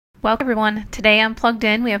Welcome, everyone. Today on Plugged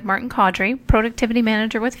In, we have Martin Caudry, Productivity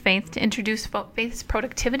Manager with Faith, to introduce Faith's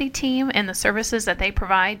productivity team and the services that they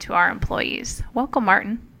provide to our employees. Welcome,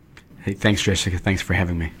 Martin. Hey, thanks, Jessica. Thanks for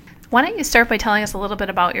having me. Why don't you start by telling us a little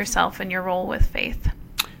bit about yourself and your role with Faith?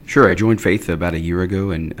 Sure. I joined Faith about a year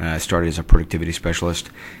ago and started as a productivity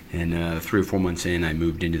specialist. And 3 or 4 months in, I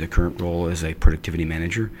moved into the current role as a productivity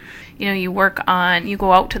manager. You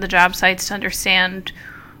go out to the job sites to understand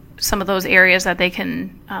some of those areas that they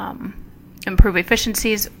can improve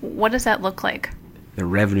efficiencies. What does that look like? The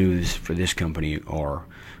revenues for this company are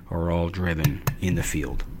all driven in the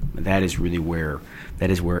field. That is really where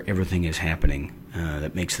everything is happening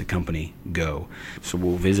that makes the company go. So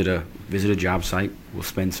we'll visit a job site. We'll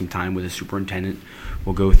spend some time with a superintendent.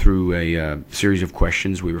 We'll go through a series of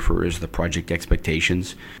questions we refer as the project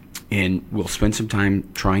expectations, and we'll spend some time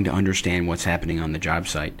trying to understand what's happening on the job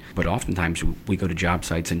site. But oftentimes we go to job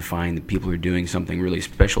sites and find that people are doing something really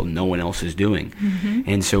special no one else is doing. Mm-hmm.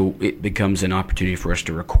 And so it becomes an opportunity for us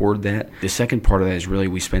to record that. The second part of that is really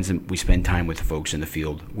we spend time with the folks in the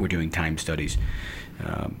field. We're doing time studies.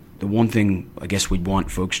 The one thing I guess we'd want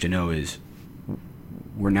folks to know is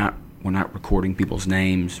we're not recording people's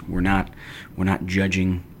names. We're not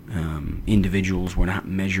judging individuals. We're not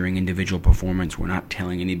measuring individual performance. We're not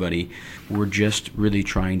telling anybody. We're just really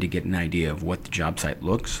trying to get an idea of what the job site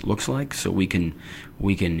looks like, so we can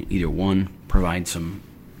either one, provide some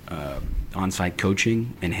on-site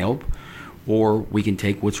coaching and help, or we can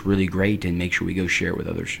take what's really great and make sure we go share it with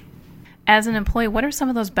others. As an employee, what are some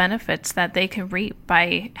of those benefits that they can reap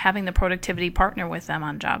by having the productivity partner with them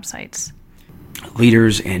on job sites?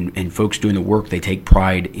 Leaders and folks doing the work, they take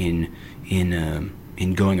pride in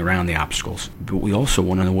going around the obstacles. But we also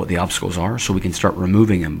want to know what the obstacles are so we can start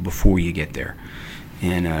removing them before you get there.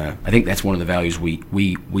 And I think that's one of the values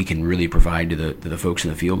we can really provide to the folks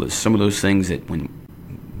in the field, is some of those things that when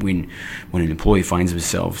an employee finds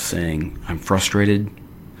themselves saying, I'm frustrated,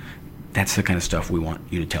 that's the kind of stuff we want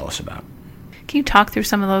you to tell us about. Can you talk through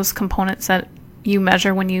some of those components that you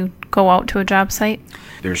measure when you go out to a job site?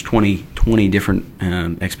 There's 20 different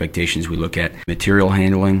expectations we look at. Material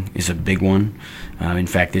handling is a big one. In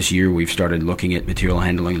fact, this year we've started looking at material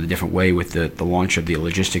handling in a different way with the launch of the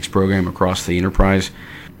logistics program across the enterprise.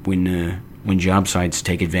 When job sites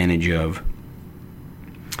take advantage of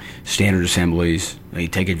standard assemblies, they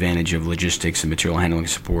take advantage of logistics and material handling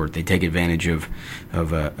support. They take advantage of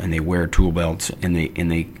and they wear tool belts and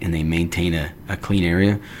they maintain a clean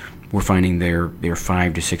area. We're finding they're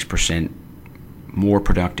 5 to 6% more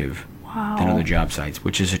productive than other job sites,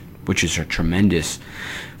 which is a tremendous.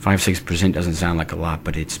 5-6% doesn't sound like a lot,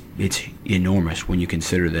 but it's enormous when you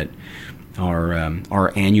consider that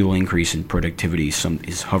our annual increase in productivity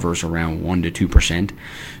hovers around 1 to 2%.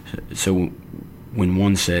 So when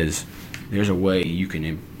one says there's a way you can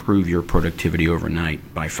improve your productivity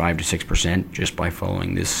overnight by 5 to 6% just by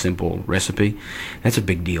following this simple recipe, that's a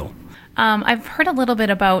big deal. I've heard a little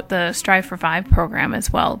bit about the Strive for 5 program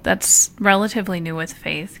as well. That's relatively new with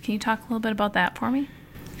Faith. Can you talk a little bit about that for me?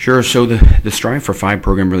 Sure. So the Strive for 5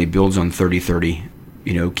 program really builds on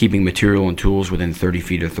 30-30, keeping material and tools within 30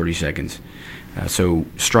 feet or 30 seconds. So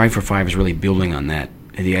Strive for 5 is really building on that.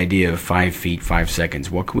 The idea of 5 feet, 5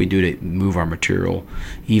 seconds. What can we do to move our material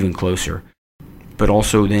even closer? But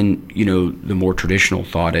also then, the more traditional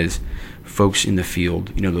thought is folks in the field,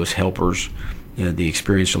 those helpers, the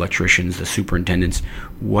experienced electricians, the superintendents,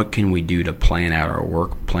 what can we do to plan out our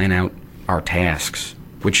work, plan out our tasks,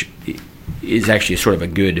 which is actually sort of a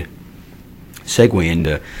good segue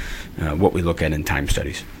into what we look at in time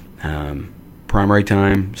studies. Primary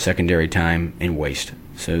time, secondary time, and waste.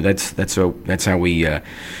 So that's how we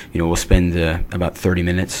we'll spend about 30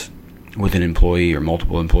 minutes with an employee or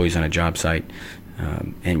multiple employees on a job site,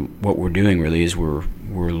 and what we're doing really is we're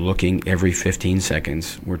looking every 15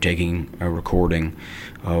 seconds. We're taking a recording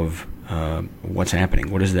of what's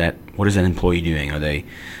happening. What is that employee doing? Are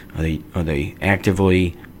they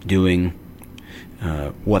actively doing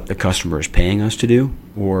what the customer is paying us to do,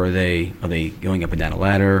 or are they going up and down a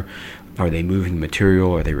ladder? Are they moving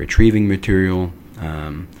material? Are they retrieving material?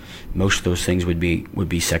 Most of those things would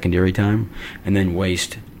be secondary time, and then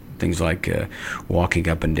waste, things like walking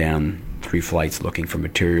up and down 3 flights looking for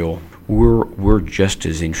material. We're just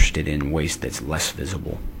as interested in waste that's less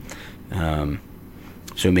visible.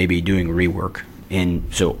 So maybe doing rework,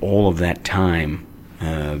 and so all of that time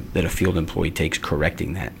that a field employee takes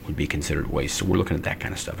correcting that would be considered waste. So we're looking at that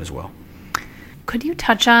kind of stuff as well. Could you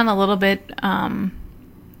touch on a little bit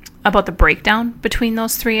about the breakdown between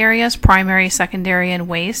those 3 areas, primary, secondary, and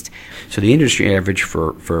waste? So the industry average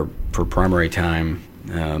for primary time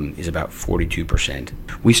is about 42%.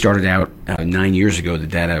 We started out 9 years ago. The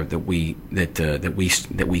data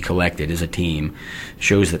that we collected as a team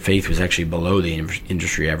shows that Faith was actually below the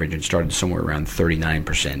industry average and started somewhere around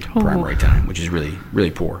 39% primary time, which is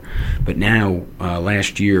really poor. But now,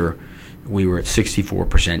 last year, we were at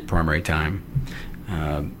 64% primary time.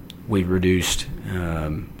 We reduced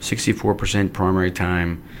 64% primary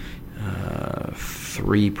time,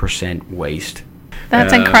 3% waste.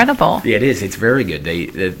 That's incredible. Yeah, it is. It's very good.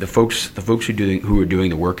 The folks who are doing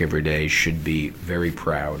the work every day should be very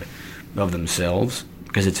proud of themselves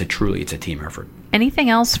because it's a team effort. Anything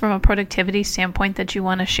else from a productivity standpoint that you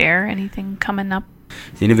want to share? Anything coming up?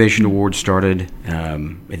 The Innovation Award started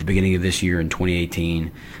at the beginning of this year in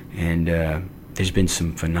 2018, and there's been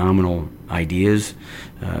some phenomenal ideas.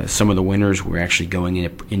 Some of the winners were actually going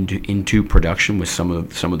into production with some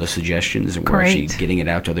of the suggestions, and we're actually getting it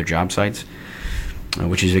out to other job sites,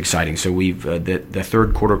 which is exciting. So we've the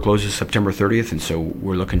third quarter closes September 30th, and so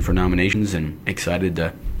we're looking for nominations and excited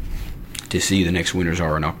to see the next winners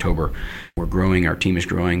are in October. We're growing. Our team is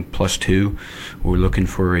growing +2. We're looking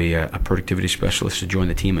for a productivity specialist to join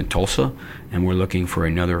the team in Tulsa, and we're looking for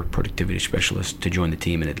another productivity specialist to join the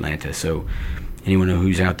team in Atlanta. So anyone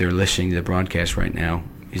who's out there listening to the broadcast right now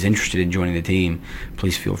is interested in joining the team,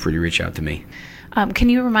 please feel free to reach out to me. Can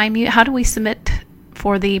you remind me, how do we submit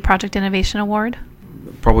for the Project Innovation Award?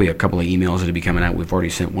 Probably a couple of emails that'll be coming out. We've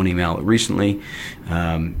already sent one email recently.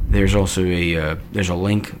 There's also there's a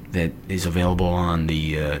link that is available on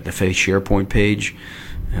the Faith SharePoint page,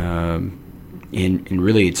 and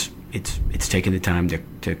really it's taking the time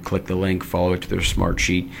to click the link, follow it to their smart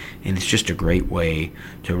sheet, and it's just a great way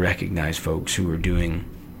to recognize folks who are doing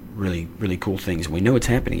really cool things. We know it's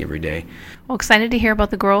happening every day. Well, excited to hear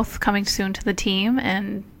about the growth coming soon to the team,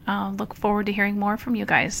 and look forward to hearing more from you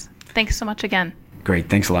guys. Thanks so much again. Great.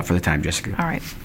 Thanks a lot for the time, Jessica. All right.